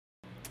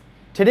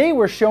Today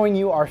we're showing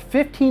you our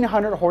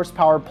 1500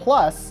 horsepower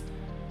plus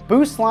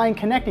BoostLine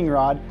connecting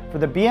rod for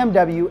the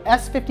BMW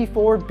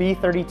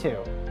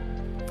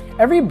S54B32.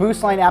 Every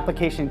BoostLine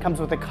application comes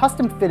with a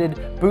custom fitted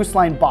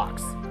BoostLine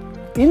box.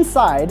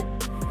 Inside,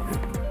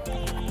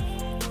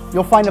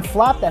 you'll find a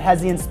flap that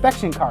has the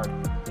inspection card.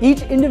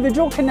 Each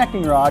individual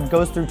connecting rod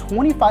goes through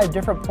 25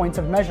 different points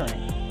of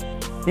measuring.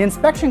 The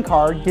inspection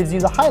card gives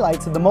you the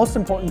highlights of the most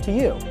important to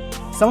you.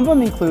 Some of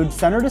them include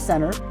center to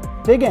center,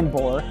 big end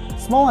bore,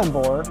 small end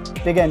bore,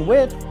 big end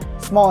width,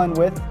 small end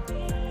width,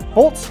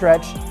 bolt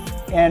stretch,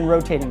 and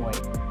rotating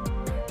weight.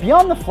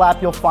 Beyond the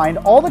flap, you'll find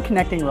all the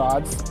connecting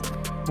rods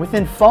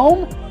within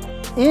foam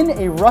in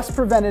a rust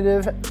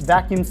preventative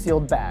vacuum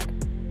sealed bag.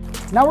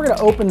 Now we're going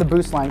to open the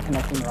BoostLine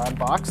connecting rod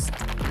box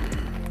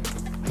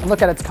and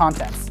look at its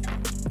contents.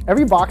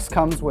 Every box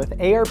comes with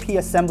ARP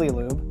assembly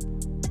lube.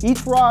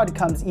 Each rod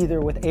comes either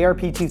with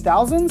ARP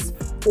 2000s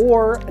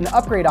or an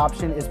upgrade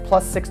option is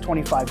plus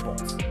 625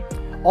 bolts.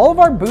 All of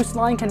our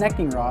BoostLine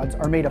connecting rods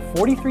are made of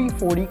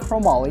 4340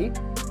 chromoly.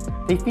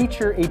 They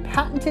feature a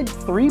patented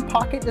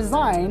 3-pocket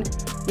design,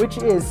 which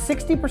is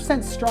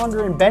 60%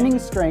 stronger in bending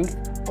strength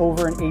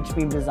over an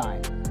H-beam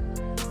design.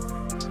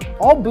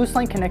 All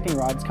BoostLine connecting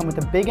rods come with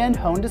a big end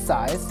honed to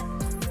size,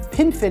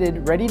 pin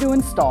fitted, ready to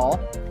install,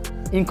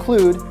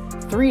 include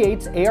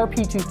 3/8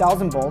 ARP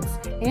 2000 bolts,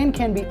 and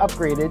can be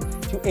upgraded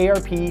to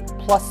ARP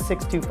plus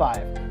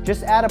 625.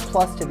 Just add a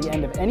plus to the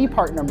end of any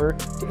part number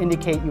to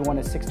indicate you want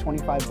a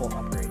 625 bolt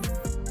upgrade.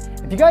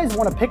 If you guys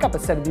want to pick up a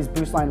set of these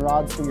BoostLine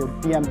rods for your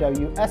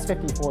BMW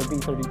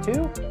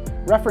S54B32,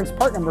 reference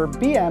part number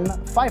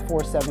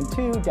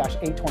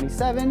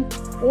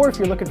BM5472-827, or if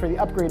you're looking for the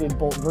upgraded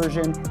bolt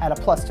version, add a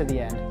plus to the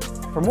end.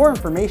 For more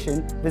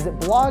information, visit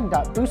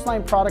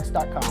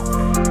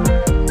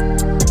blog.boostlineproducts.com.